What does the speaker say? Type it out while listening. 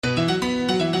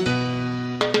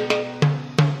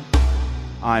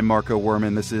I'm Marco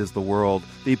Werman. This is The World.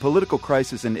 The political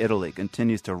crisis in Italy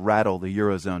continues to rattle the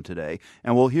Eurozone today,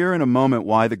 and we'll hear in a moment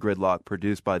why the gridlock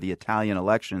produced by the Italian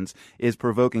elections is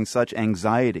provoking such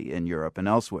anxiety in Europe and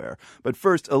elsewhere. But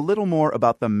first, a little more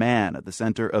about the man at the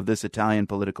center of this Italian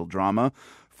political drama.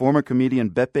 Former comedian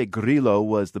Beppe Grillo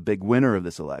was the big winner of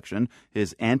this election.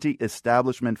 His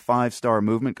anti-establishment five-star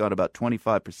movement got about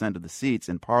 25% of the seats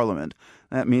in parliament.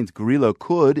 That means Grillo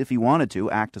could, if he wanted to,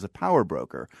 act as a power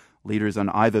broker. Leaders on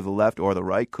either the left or the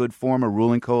right could form a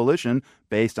ruling coalition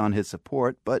based on his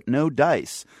support, but no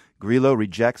dice. Grillo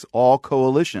rejects all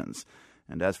coalitions.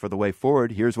 And as for the way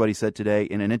forward, here's what he said today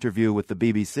in an interview with the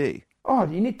BBC.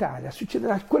 In Italia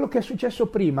succederà quello che è successo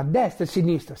prima, destra e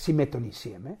sinistra si mettono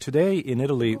insieme. Today in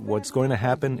Italy, what's going to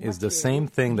happen is the same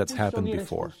thing that's happened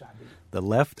before. The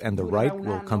left and the right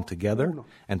will come together,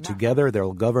 and together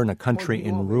they'll govern a country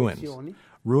in ruins.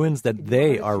 Ruins that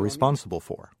they are responsible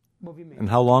for. And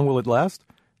how long will it last?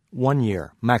 1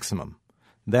 year, maximum.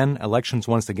 Then elections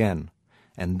once again.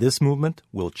 And this movement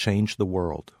will change the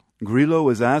world. Grillo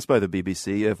was asked by the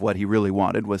BBC if what he really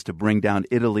wanted was to bring down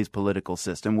Italy's political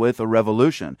system with a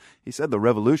revolution. He said the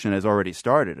revolution has already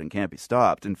started and can't be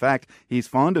stopped. In fact, he's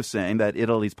fond of saying that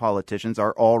Italy's politicians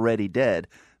are already dead.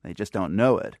 They just don't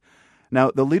know it. Now,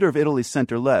 the leader of Italy's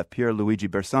center-left, Pierluigi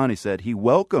Bersani, said he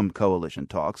welcomed coalition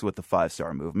talks with the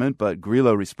Five-Star Movement, but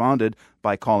Grillo responded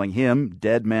by calling him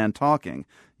dead man talking.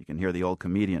 You can hear the old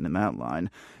comedian in that line.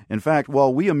 In fact,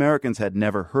 while we Americans had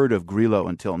never heard of Grillo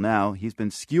until now, he's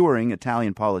been skewering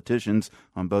Italian politicians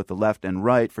on both the left and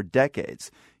right for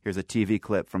decades. Here's a TV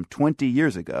clip from 20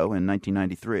 years ago in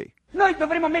 1993. Noi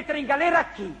dovremmo mettere in galera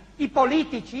chi? I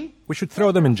politici? We should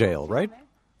throw them in jail, right?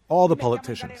 All the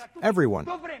politicians. Everyone.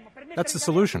 That's the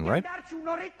solution, right?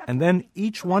 And then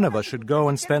each one of us should go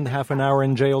and spend half an hour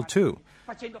in jail, too.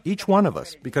 Each one of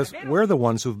us, because we're the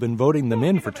ones who've been voting them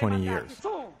in for 20 years.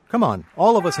 Come on,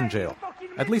 all of us in jail.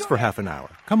 At least for half an hour.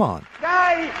 Come on.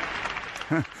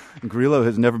 Grillo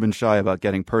has never been shy about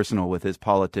getting personal with his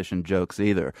politician jokes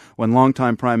either. When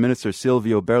longtime Prime Minister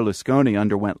Silvio Berlusconi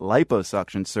underwent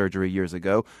liposuction surgery years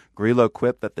ago, Grillo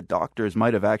quipped that the doctors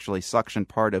might have actually suctioned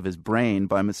part of his brain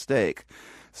by mistake.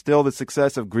 Still, the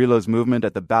success of Grillo's movement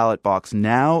at the ballot box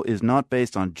now is not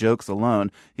based on jokes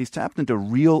alone. He's tapped into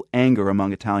real anger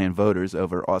among Italian voters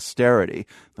over austerity,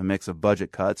 the mix of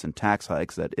budget cuts and tax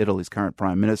hikes that Italy's current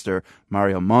Prime Minister,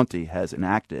 Mario Monti, has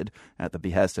enacted at the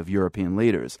behest of European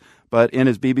leaders. But in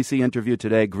his BBC interview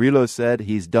today, Grillo said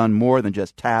he's done more than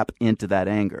just tap into that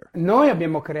anger. Noi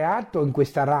abbiamo creato in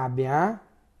questa rabbia,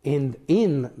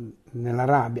 nella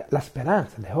rabbia, la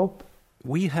speranza, the hope.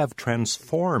 We have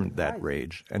transformed that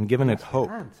rage and given it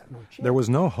hope. There was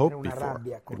no hope before.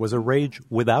 It was a rage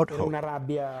without hope.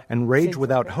 And rage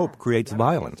without hope creates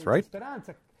violence, right?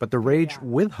 But the rage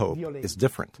with hope is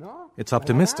different. It's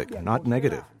optimistic, not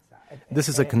negative. This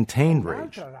is a contained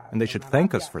rage, and they should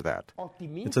thank us for that.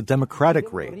 It's a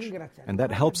democratic rage, and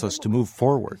that helps us to move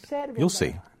forward. You'll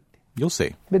see. You'll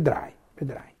see. Vedrai.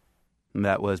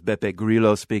 That was Beppe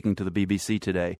Grillo speaking to the BBC today.